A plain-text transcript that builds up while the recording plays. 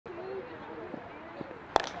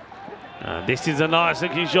This is a nice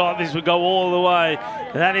looking shot. This would go all the way.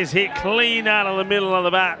 That is hit clean out of the middle of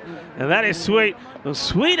the bat. And that is sweet. Well,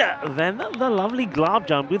 sweeter than the lovely glove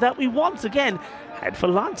jumbo that we once again had for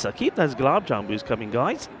Lanza. Keep those glove jumbos coming,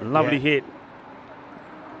 guys. Lovely hit.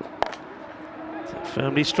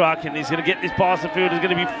 Firmly struck, and he's going to get this past the field. There's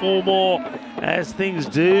going to be 4 more as things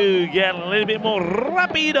do get a little bit more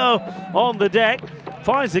rapido on the deck.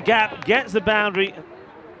 Finds the gap, gets the boundary.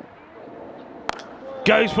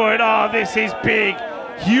 Goes for it. Oh, this is big.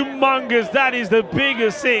 Humongous. That is the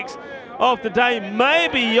biggest 6 of the day.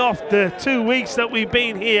 Maybe off the 2 weeks that we've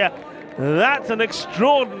been here. That's an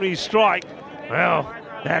extraordinary strike. Well,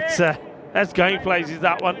 that's going places,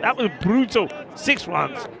 that one. That was brutal. 6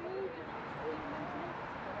 runs.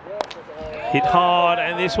 Hit hard,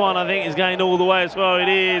 and this one I think is going all the way as well. It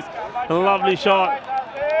is a lovely shot.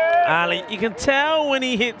 Ali, you can tell when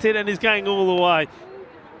he hits it and he's going all the way.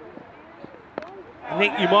 I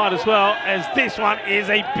think you might as well, as this one is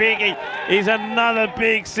a biggie. Is another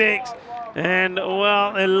big 6. And,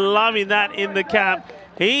 well, they're loving that in the cap.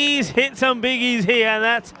 He's hit some biggies here, and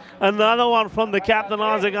that's another one from the captain,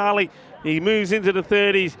 I.Ali. He moves into the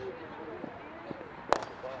 30s.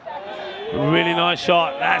 Really nice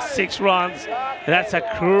shot. That's 6 runs. That's a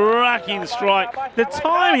cracking strike. The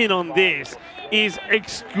timing on this is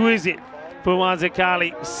exquisite for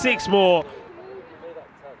I.Ali. 6 more.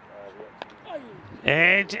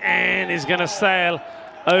 Edge, and is going to sail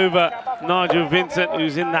over Nigel Vincent,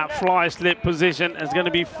 who's in that fly slip position. There's going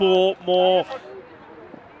to be 4 more.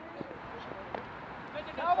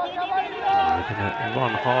 Looking at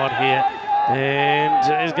run hard here, and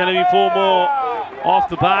there's going to be 4 more off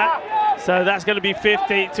the bat. So that's going to be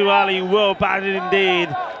 50 to Ali. Well batted indeed.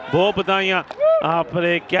 Bahut badaiyan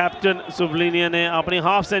apne captain Slovenia ne apni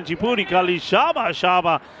half century puri kali.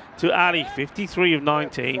 Shaba to Ali. 53 of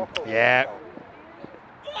 19. Yeah.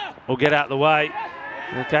 We'll get out the way.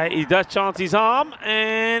 Okay, he does chance his arm,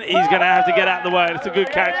 and he's going to have to get out the way. It's a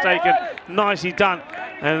good catch taken. Nicely done.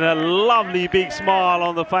 And a lovely big smile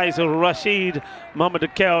on the face of Rashid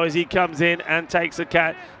Mamadou as he comes in and takes a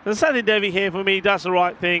catch. There's something Devi here for me. He does the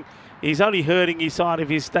right thing. He's only hurting his side if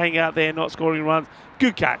he's staying out there, not scoring runs.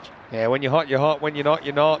 Good catch. Yeah, when you're hot, you're hot. When you're not,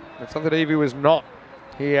 you're not. Something Evie was not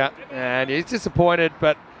here, and he's disappointed.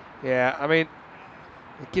 But, yeah, I mean,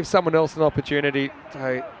 it gives someone else an opportunity.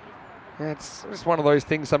 So, yeah, it's just one of those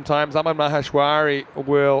things sometimes. Aman Maheshwari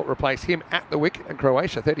will replace him at the wicket in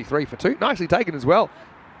Croatia, 33 for 2. Nicely taken as well.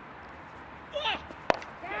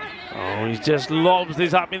 Oh, he's just lobs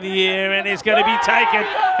this up in the air, and it's going to be taken,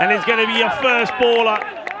 and it's going to be a first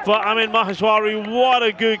baller for Amin Maheshwari. What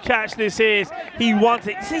a good catch this is. He wants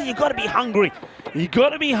it. See, you've got to be hungry. You've got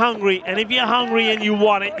to be hungry, and if you're hungry and you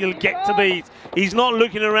want it, you'll get to these. He's not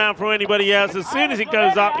looking around for anybody else. As soon as it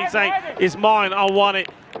goes up, he's saying, it's mine, I want it.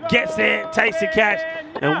 Gets there, takes the catch,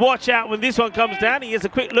 and watch out when this one comes down. He has a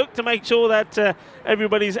quick look to make sure that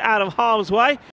everybody's out of harm's way.